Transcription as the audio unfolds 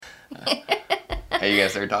Hey, you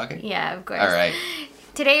guys start talking? Yeah, of course. All right.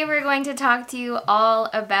 Today we're going to talk to you all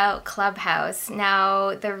about Clubhouse.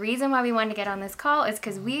 Now, the reason why we wanted to get on this call is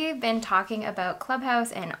because we've been talking about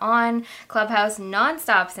Clubhouse and on Clubhouse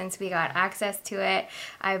nonstop since we got access to it.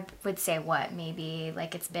 I would say maybe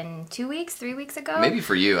like it's been 2 weeks, 3 weeks ago? Maybe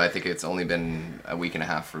for you, I think it's only been a week and a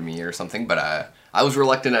half for me or something, but I was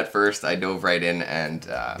reluctant at first. I dove right in and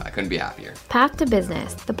I couldn't be happier. Path to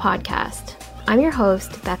Business, the podcast. I'm your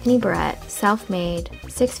host, Bethany Barrett, self-made,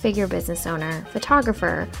 six-figure business owner,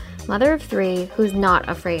 photographer, mother of 3 who's not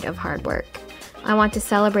afraid of hard work. I want to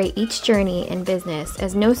celebrate each journey in business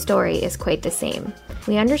as no story is quite the same.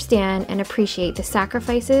 We understand and appreciate the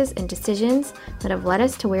sacrifices and decisions that have led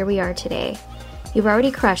us to where we are today. You've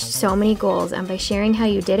already crushed so many goals, and by sharing how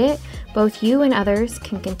you did it, both you and others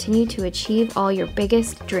can continue to achieve all your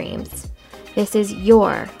biggest dreams. This is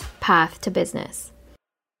your path to business.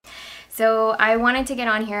 So I wanted to get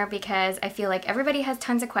on here because I feel like everybody has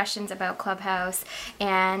tons of questions about Clubhouse,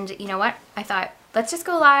 and you know what? I thought, let's just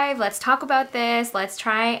go live, let's talk about this, let's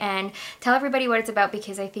try and tell everybody what it's about,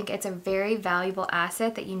 because I think it's a very valuable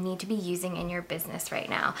asset that you need to be using in your business right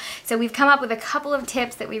now. So we've come up with a couple of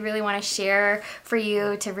tips that we really want to share for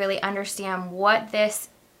you to really understand what this,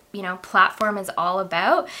 platform is all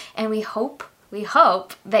about, and we hope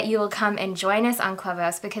that you will come and join us on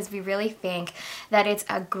Clubhouse, because we really think that it's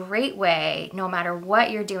a great way, no matter what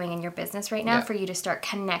you're doing in your business right now, for you to start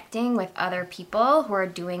connecting with other people who are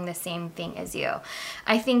doing the same thing as you.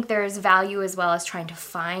 I think there's value as well as trying to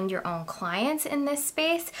find your own clients in this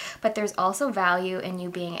space, but there's also value in you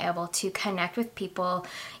being able to connect with people,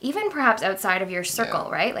 even perhaps outside of your circle,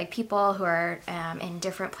 right? Like people who are in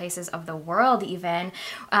different places of the world even,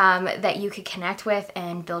 that you could connect with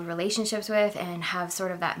and build relationships with, and have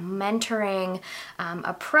sort of that mentoring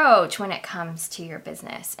approach when it comes to your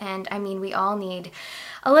business. And I mean, we all need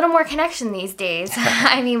a little more connection these days.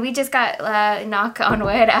 I mean, we just got, knock on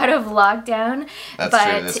wood, out of lockdown. That's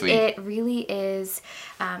but true this week. It really is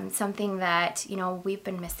something that, we've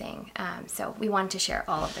been missing. So we wanted to share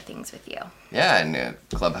all of the things with you. Yeah, and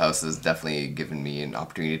Clubhouse has definitely given me an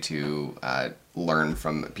opportunity to learn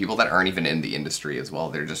from people that aren't even in the industry as well.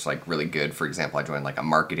 They're just like really good. For example, I joined like a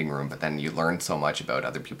marketing room, but then you learn so much about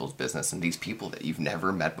other people's business and these people that you've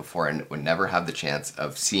never met before and would never have the chance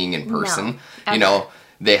of seeing in person. No,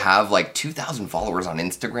 They have like 2,000 followers on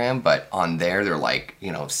Instagram, but on there they're like,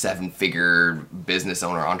 7-figure business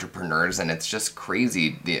owner entrepreneurs, and it's just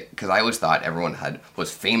crazy because I always thought everyone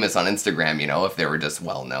was famous on Instagram, if they were just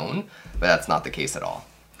well known, but that's not the case at all.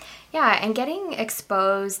 Yeah, and getting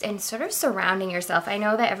exposed and sort of surrounding yourself. I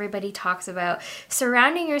know that everybody talks about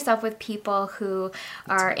surrounding yourself with people who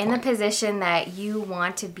are in the position that you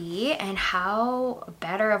want to be, and how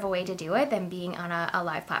better of a way to do it than being on a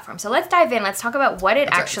live platform. So let's dive in. Let's talk about what it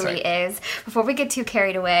actually is before we get too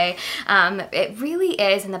carried away. It really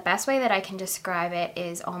is, and the best way that I can describe it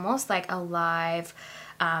is almost like a live,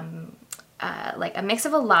 like a mix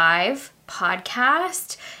of a live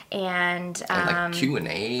podcast and like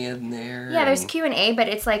Q&A in there. Yeah, there's Q&A, but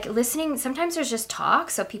it's like listening. Sometimes there's just talk,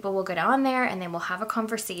 so people will get on there and then we'll have a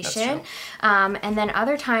conversation. And then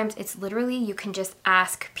other times it's literally you can just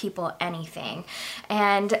ask people anything.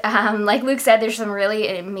 And like Luke said, there's some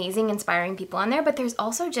really amazing, inspiring people on there, but there's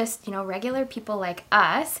also just, regular people like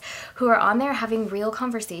us who are on there having real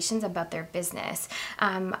conversations about their business.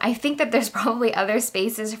 I think that there's probably other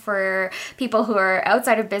spaces for people who are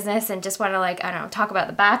outside of business and just want to talk about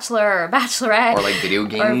The Bachelor or Bachelorette. Or like video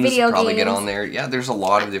games, probably get on there. Yeah, there's a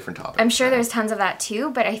lot of different topics. I'm sure there's tons of that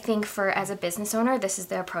too, but I think as a business owner, this is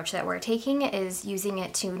the approach that we're taking, is using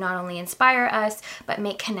it to not only inspire us, but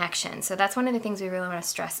make connections. So that's one of the things we really want to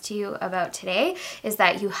stress to you about today, is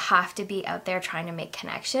that you have to be out there trying to make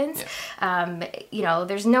connections. Yeah.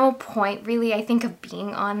 There's no point really, I think, of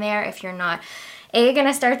being on there if you're not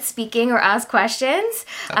gonna start speaking or ask questions,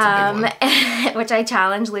 which I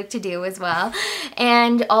challenge Luke to do as well,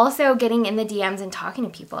 and also getting in the DMs and talking to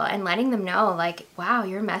people and letting them know, like, wow,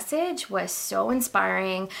 your message was so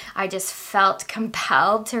inspiring. I just felt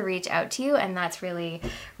compelled to reach out to you, and that's really,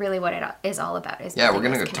 really what it is all about. Yeah, we're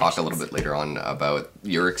gonna talk a little bit later on about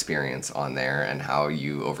your experience on there and how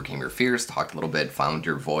you overcame your fears, talked a little bit, found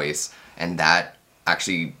your voice, and that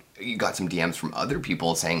actually you got some DMs from other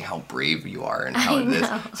people saying how brave you are and how it is.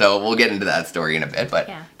 So we'll get into that story in a bit, but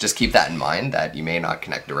just keep that in mind, that you may not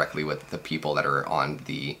connect directly with the people that are on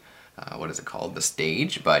the, the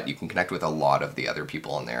stage, but you can connect with a lot of the other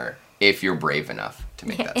people in there if you're brave enough to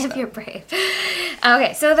make that step. If you're brave.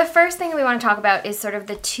 Okay, so the first thing we want to talk about is sort of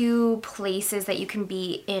the two places that you can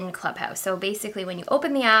be in Clubhouse. So basically when you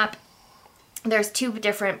open the app, there's two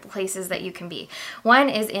different places that you can be. One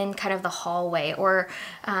is in kind of the hallway, or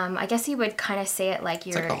I guess you would kind of say it like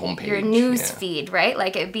your news feed, right?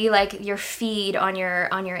 Like it'd be like your feed on your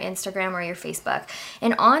Instagram or your Facebook.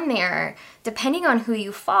 And on there, depending on who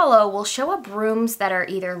you follow, will show up rooms that are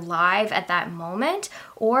either live at that moment,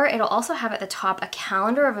 or it'll also have at the top a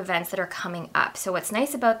calendar of events that are coming up. So what's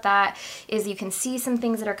nice about that is you can see some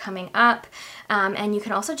things that are coming up, and you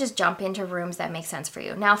can also just jump into rooms that make sense for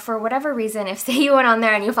you. Now, for whatever reason, if say you went on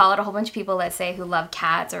there and you followed a whole bunch of people, let's say, who love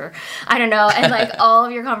cats, or I don't know, and like all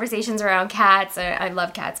of your conversations around cats, I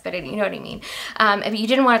love cats, but you know what I mean. If you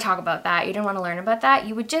didn't want to talk about that, you didn't want to learn about that,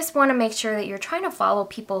 you would just want to make sure that you're trying to follow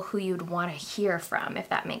people who you'd want to hear from, if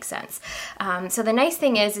that makes sense. So the nice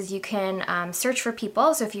thing is you can search for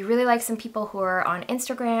people. So if you really like some people who are on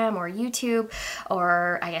Instagram or YouTube,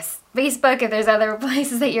 or I guess Facebook, if there's other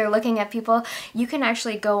places that you're looking at people, you can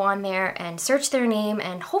actually go on there and search their name,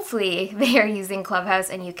 and hopefully they are using Clubhouse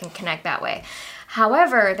and you can connect that way.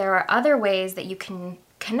 However, there are other ways that you can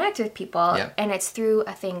connect with people, and it's through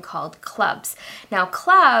a thing called clubs. Now,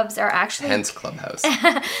 clubs are actually... Hence Clubhouse.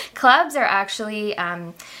 Clubs are actually...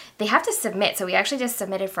 they have to submit. So we actually just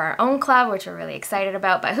submitted for our own club, which we're really excited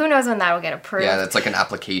about, but who knows when that will get approved. Yeah, that's like an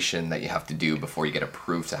application that you have to do before you get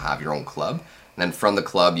approved to have your own club. And then from the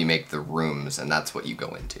club, you make the rooms, and that's what you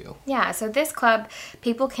go into. Yeah, so this club,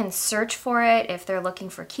 people can search for it if they're looking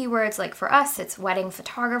for keywords. Like for us, it's wedding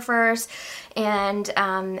photographers. And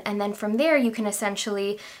then from there, you can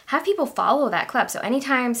essentially have people follow that club. So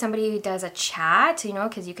anytime somebody does a chat,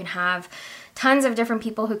 because you can have tons of different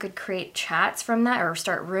people who could create chats from that or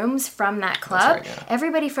start rooms from that club. That's right, yeah.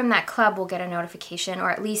 Everybody from that club will get a notification,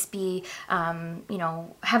 or at least be,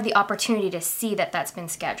 have the opportunity to see that that's been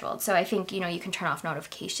scheduled. So I think, you can turn off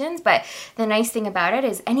notifications, but the nice thing about it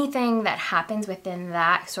is anything that happens within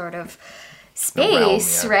that sort of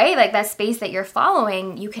space, right? Like that space that you're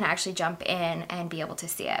following, you can actually jump in and be able to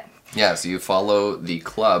see it. Yeah, so you follow the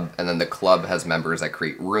club, and then the club has members that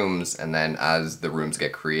create rooms, and then as the rooms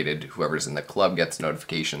get created, whoever's in the club gets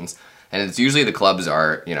notifications. And it's usually the clubs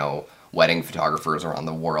are, wedding photographers around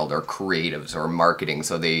the world, or creatives, or marketing,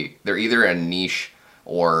 so they're either a niche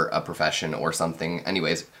or a profession or something.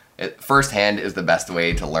 Anyways, firsthand is the best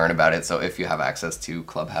way to learn about it, so if you have access to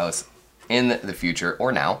Clubhouse in the future,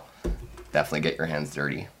 or now, definitely get your hands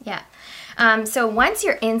dirty. Yeah. So once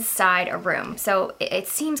you're inside a room, so it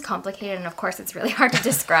seems complicated, and of course it's really hard to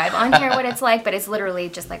describe on here what it's like, but it's literally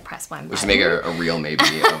just like press one button. We should make a reel maybe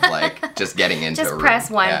of like just getting into a room. Just press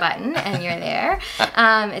one button and you're there.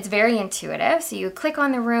 It's very intuitive. So you click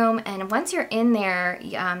on the room, and once you're in there,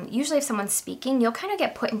 usually if someone's speaking, you'll kind of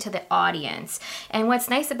get put into the audience. And what's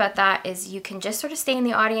nice about that is you can just sort of stay in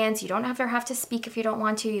the audience. You don't ever have to speak if you don't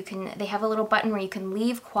want to. They have a little button where you can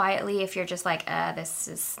leave quietly if you're just like, this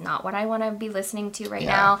is not what I want to be listening to right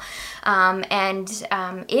now.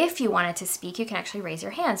 If you wanted to speak, you can actually raise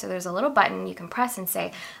your hand. So there's a little button you can press and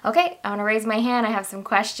say, okay, I want to raise my hand, I have some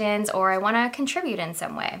questions, or I want to contribute in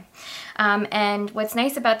some way. And what's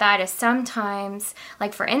nice about that is sometimes,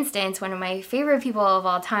 like for instance, one of my favorite people of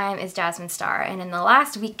all time is Jasmine Star, and in the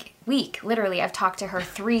last week, literally, I've talked to her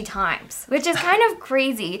 3 times, which is kind of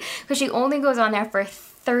crazy because she only goes on there for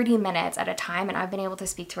 30 minutes at a time, and I've been able to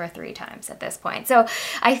speak to her 3 times at this point. So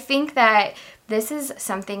I think that this is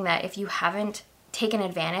something that if you haven't taken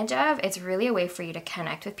advantage of, it's really a way for you to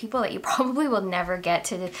connect with people that you probably will never get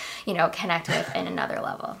to, connect with in another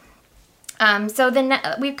level. So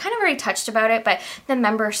we've kind of already touched about it, but the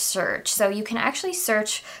member search. So you can actually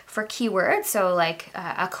search for keywords, so like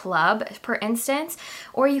a club, for instance,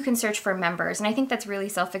 or you can search for members. And I think that's really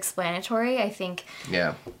self-explanatory. I think...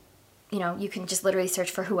 Yeah. You can just literally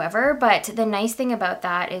search for whoever. But the nice thing about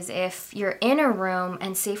that is if you're in a room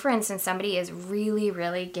and say, for instance, somebody is really,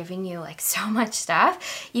 really giving you like so much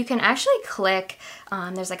stuff, you can actually click,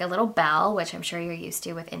 there's like a little bell, which I'm sure you're used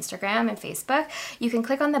to with Instagram and Facebook. You can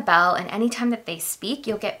click on the bell, and anytime that they speak,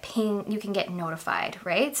 you can get notified,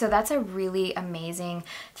 right? So that's a really amazing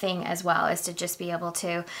thing as well, is to just be able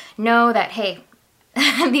to know that, hey,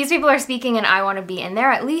 these people are speaking and I want to be in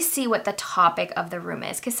there, at least see what the topic of the room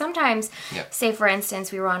is. Because sometimes, say for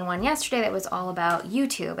instance, we were on one yesterday that was all about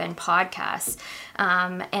YouTube and podcasts.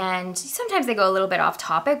 And sometimes they go a little bit off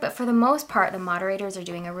topic, but for the most part, the moderators are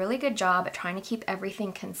doing a really good job at trying to keep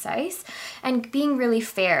everything concise and being really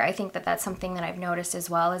fair. I think that that's something that I've noticed as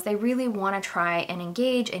well, is they really want to try and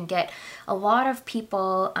engage and get a lot of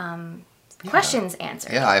people questions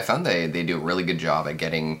answered. Yeah, I found they do a really good job at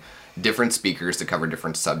getting different speakers to cover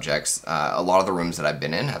different subjects. A lot of the rooms that I've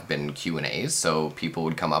been in have been Q&As, so people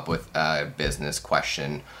would come up with a business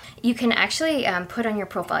question. You can actually put on your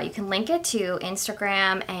profile, you can link it to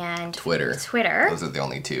Instagram and Twitter. Those are the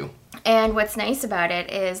only two. And what's nice about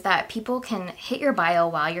it is that people can hit your bio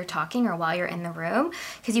while you're talking or while you're in the room,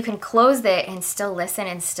 because you can close it and still listen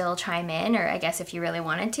and still chime in, or I guess if you really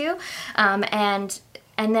wanted to.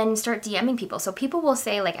 And then start DMing people. So people will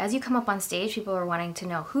say, like, as you come up on stage, people are wanting to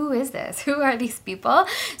know, who is this? Who are these people?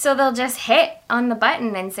 So they'll just hit on the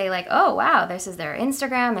button and say, like, oh, wow, this is their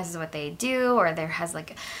Instagram, this is what they do, or there has,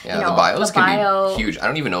 like, the bios can be huge. I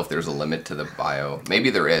don't even know if there's a limit to the bio.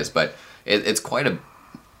 Maybe there is, but it's quite a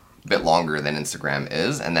bit longer than Instagram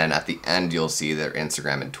is. And then at the end, you'll see their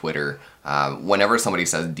Instagram and Twitter. Whenever somebody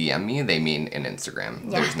says DM me, they mean in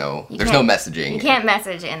Instagram. Yeah. There's no messaging. You can't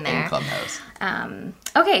message in there. In Clubhouse.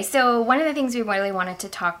 Okay, so one of the things we really wanted to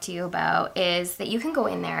talk to you about is that you can go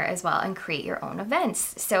in there as well and create your own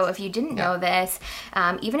events. So if you didn't know this,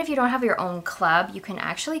 even if you don't have your own club, you can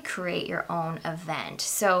actually create your own event.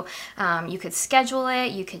 So you could schedule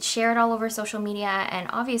it, you could share it all over social media, and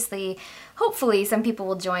obviously, hopefully some people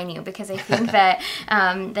will join you, because I think that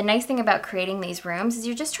the nice thing about creating these rooms is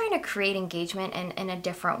you're just trying to create engagement in a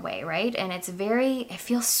different way, right? And it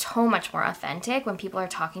feels so much more authentic when people are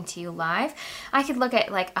talking to you live. I could look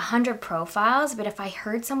at like 100 profiles, but if I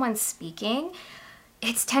heard someone speaking,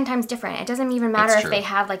 it's 10 times different. It doesn't even matter if they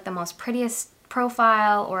have like the most prettiest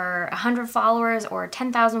profile or 100 followers or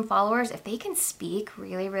 10,000 followers. If they can speak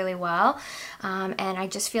really, really well, and I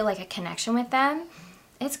just feel like a connection with them,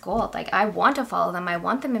 it's gold. Like, I want to follow them. I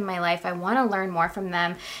want them in my life. I want to learn more from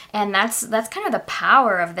them. And that's kind of the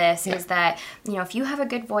power of this, is that, you know, if you have a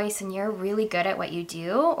good voice and you're really good at what you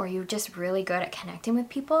do, or you're just really good at connecting with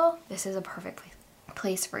people, this is a perfect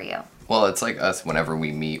place for you. Well, it's like us whenever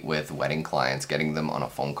we meet with wedding clients, getting them on a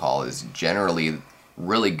phone call is generally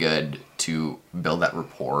really good to build that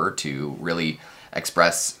rapport, to really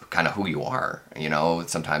express kind of who you are. You know,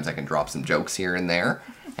 sometimes I can drop some jokes here and there.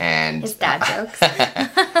 And it's dad jokes.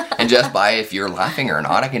 And just by if you're laughing or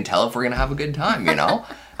not, I can tell if we're going to have a good time, you know?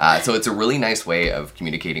 So it's a really nice way of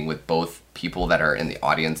communicating with both people that are in the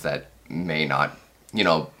audience that may not, you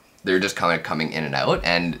know, they're just kind of coming in and out,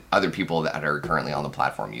 and other people that are currently on the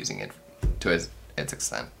platform using it to its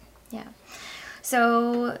extent. Yeah.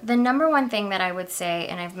 So the number one thing that I would say,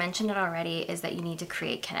 and I've mentioned it already, is that you need to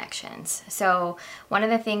create connections. So one of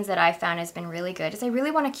the things that I found has been really good is I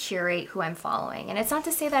really want to curate who I'm following. And it's not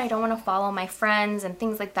to say that I don't want to follow my friends and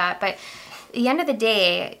things like that, but at the end of the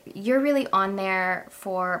day, you're really on there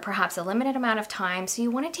for perhaps a limited amount of time. So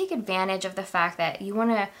you want to take advantage of the fact that you want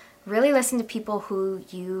to really listen to people who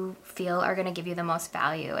you feel are going to give you the most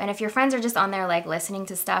value. And if your friends are just on there like listening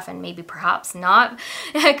to stuff and maybe perhaps not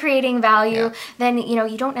creating value, then, you know,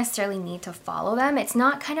 you don't necessarily need to follow them. It's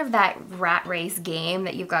not kind of that rat race game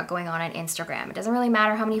that you've got going on Instagram. It doesn't really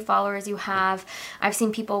matter how many followers you have. I've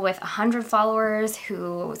seen people with 100 followers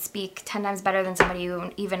who speak 10 times better than somebody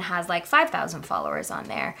who even has like 5,000 followers on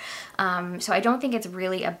there. So I don't think it's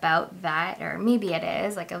really about that, or maybe it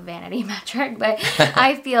is like a vanity metric, but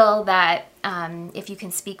I feel that if you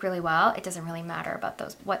can speak really well, it doesn't really matter about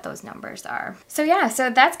what those numbers are. So yeah, so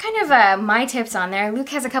that's kind of my tips on there. Luke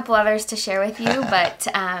has a couple others to share with you, but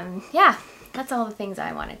yeah, that's all the things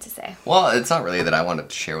I wanted to say. Well, it's not really that I wanted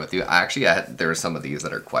to share with you. There are some of these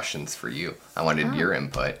that are questions for you. I wanted your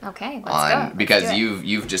input. Okay, let's go. Because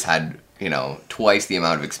you've just had, you know, twice the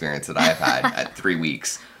amount of experience that I've had at 3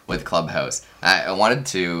 weeks with Clubhouse. I wanted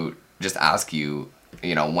to just ask you,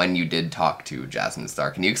 you know, when you did talk to Jasmine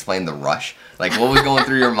Star, can you explain the rush? Like, what was going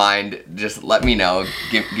through your mind? Just let me know.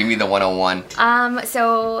 Give me the 101.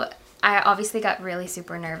 So I obviously got really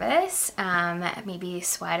super nervous, maybe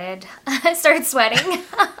started sweating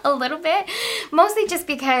a little bit, mostly just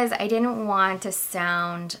because I didn't want to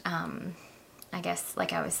sound, I guess,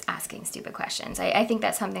 like I was asking stupid questions. I think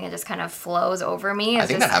that's something that just kind of flows over me. I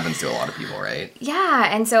think that happens to a lot of people, right?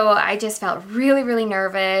 Yeah, and so I just felt really, really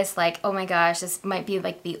nervous, like, oh my gosh, this might be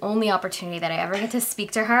like the only opportunity that I ever get to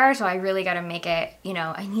speak to her, so I really got to make it, you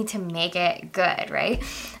know, I need to make it good, right?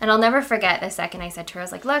 And I'll never forget the second I said to her, I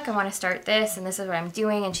was like, look, I want to start this, and this is what I'm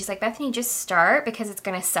doing, and she's like, Bethany, just start, because it's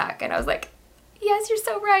going to suck. And I was like, yes, you're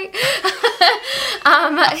so right.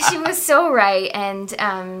 She was so right, and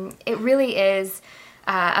it really is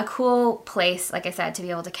a cool place, like I said, to be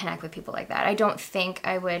able to connect with people like that. I don't think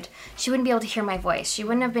she wouldn't be able to hear my voice. She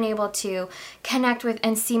wouldn't have been able to connect with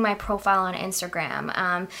and see my profile on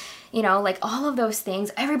Instagram. Like all of those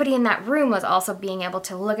things, everybody in that room was also being able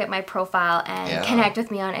to look at my profile and connect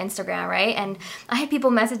with me on Instagram, right? And I had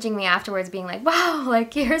people messaging me afterwards being like, wow,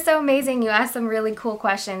 like you're so amazing. You asked some really cool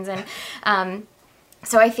questions. And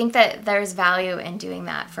so I think that there's value in doing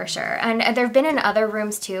that for sure. And there have been in other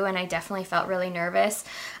rooms too, and I definitely felt really nervous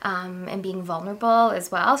and being vulnerable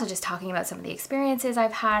as well. So just talking about some of the experiences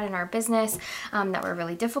I've had in our business that were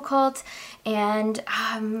really difficult. And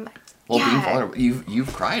being vulnerable,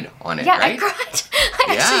 you've cried on it, right? I cried.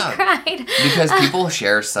 I actually cried. Because people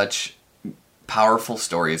share such powerful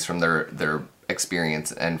stories from their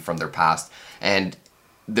experience and from their past, and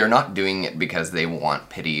they're not doing it because they want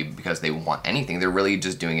pity, because they want anything. They're really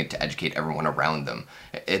just doing it to educate everyone around them.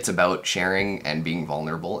 It's about sharing and being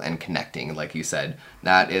vulnerable and connecting, like you said.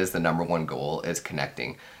 That is the number one goal, is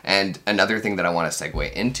connecting. And another thing that I want to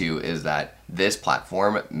segue into is that this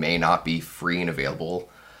platform may not be free and available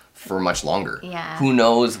for much longer. Yeah. Who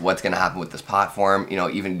knows what's going to happen with this platform?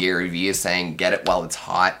 Even Gary Vee is saying, get it while it's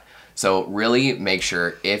hot. So really make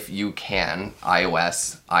sure, if you can,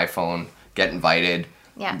 iOS, iPhone, get invited.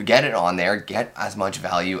 Yeah. Get it on there. Get as much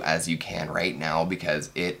value as you can right now,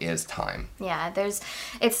 because it is time. Yeah,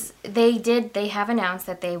 they have announced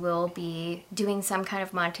that they will be doing some kind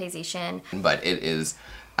of monetization. But it is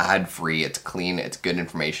ad-free, it's clean, it's good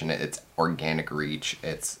information, it's organic reach,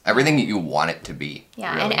 it's everything that you want it to be.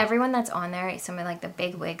 Yeah, really. And everyone that's on there, some of like the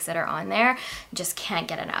big wigs that are on there, just can't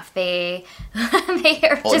get enough. They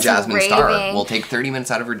are just Jasmine raving. Star will take 30 minutes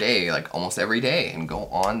out of her day, like almost every day, and go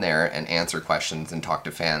on there and answer questions and talk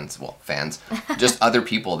to fans, just other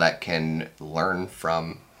people that can learn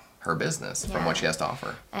from her business, from what she has to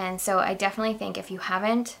offer. And so I definitely think, if you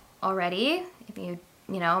haven't already, if you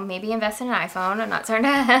maybe invest in an iPhone. I'm not certain,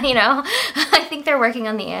 I think they're working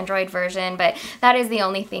on the Android version, but that is the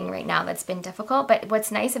only thing right now that's been difficult. But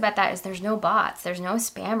what's nice about that is there's no bots, there's no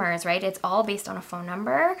spammers, right? It's all based on a phone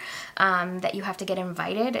number that you have to get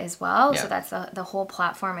invited as well. Yeah. So that's the whole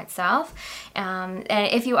platform itself. And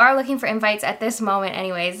if you are looking for invites at this moment,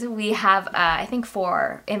 anyways, we have, I think,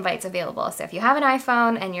 4 invites available. So if you have an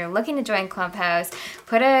iPhone and you're looking to join Clubhouse,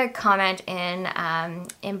 put a comment in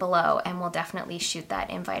below, and we'll definitely shoot that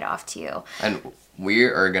invite off to you. And we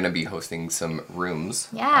are going to be hosting some rooms.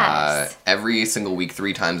 Yes. Every single week,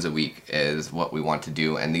 3 times a week is what we want to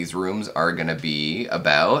do. And these rooms are going to be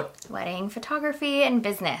about wedding photography and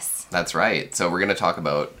business. That's right. So we're going to talk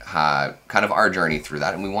about kind of our journey through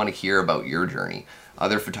that. And we want to hear about your journey.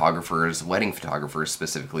 Other photographers, wedding photographers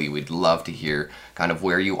specifically, we'd love to hear kind of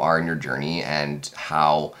where you are in your journey and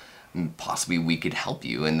how possibly we could help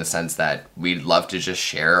you, in the sense that we'd love to just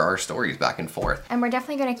share our stories back and forth. And we're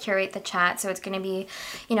definitely going to curate the chat, so it's going to be,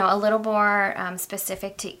 a little more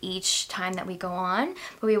specific to each time that we go on.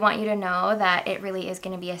 But we want you to know that it really is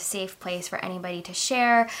going to be a safe place for anybody to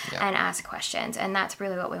share and ask questions. And that's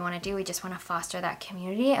really what we want to do. We just want to foster that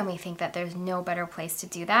community, and we think that there's no better place to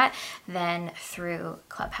do that than through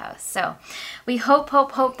Clubhouse. So we hope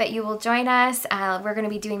that you will join us. We're going to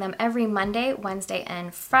be doing them every Monday, Wednesday,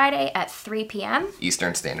 and Friday at 3 p.m.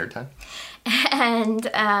 Eastern Standard Time.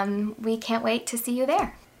 And we can't wait to see you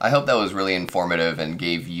there. I hope that was really informative and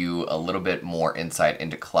gave you a little bit more insight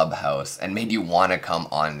into Clubhouse and made you want to come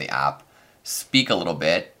on the app, speak a little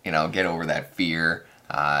bit, get over that fear.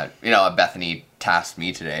 Bethany tasked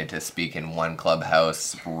me today to speak in one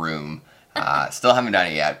Clubhouse room. Still haven't done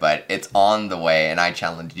it yet, but it's on the way, and I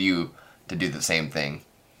challenge you to do the same thing.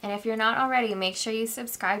 And if you're not already, make sure you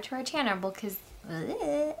subscribe to our channel, because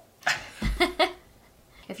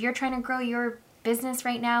if you're trying to grow your business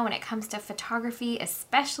right now when it comes to photography,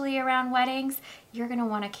 especially around weddings, you're going to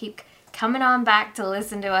want to keep coming on back to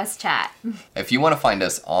listen to us chat. If you want to find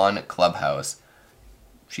us on Clubhouse,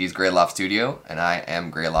 she's Greyloft Studio and I am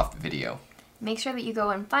Greyloft Video. Make sure that you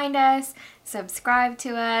go and find us, subscribe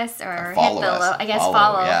to us, or follow hit the us.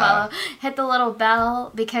 follow. Hit the little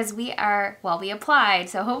bell, because we applied,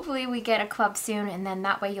 so hopefully we get a club soon, and then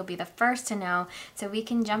that way you'll be the first to know, so we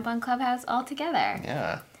can jump on Clubhouse all together.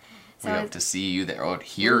 Yeah. So we hope to see you there, or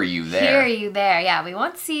hear you there. Hear you there, yeah. We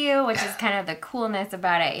won't see you, which is kind of the coolness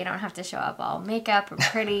about it. You don't have to show up all makeup or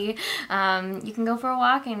pretty. You can go for a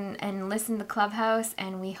walk and listen to Clubhouse,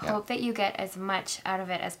 and we hope that you get as much out of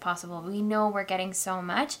it as possible. We know we're getting so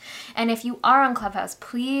much. And if you are on Clubhouse,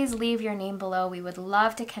 please leave your name below. We would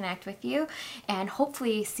love to connect with you, and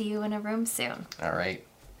hopefully see you in a room soon. All right.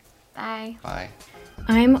 Bye. Bye.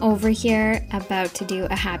 I'm over here about to do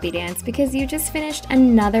a happy dance because you just finished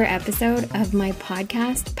another episode of my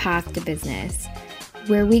podcast, Path to Business.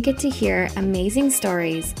 where we get to hear amazing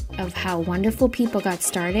stories of how wonderful people got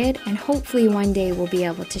started, and hopefully one day we'll be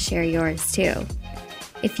able to share yours too.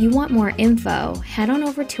 If you want more info, head on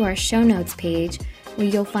over to our show notes page where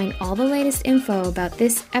you'll find all the latest info about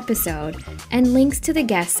this episode and links to the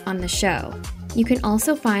guests on the show. You can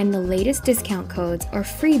also find the latest discount codes or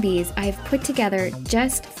freebies I've put together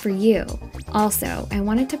just for you. Also, I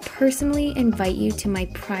wanted to personally invite you to my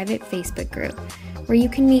private Facebook group, where you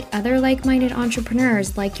can meet other like-minded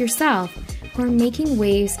entrepreneurs like yourself who are making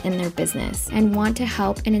waves in their business and want to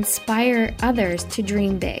help and inspire others to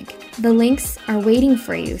dream big. The links are waiting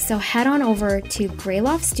for you, so head on over to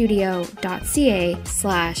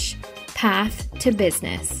greyloftstudio.ca/path to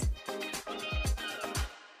business.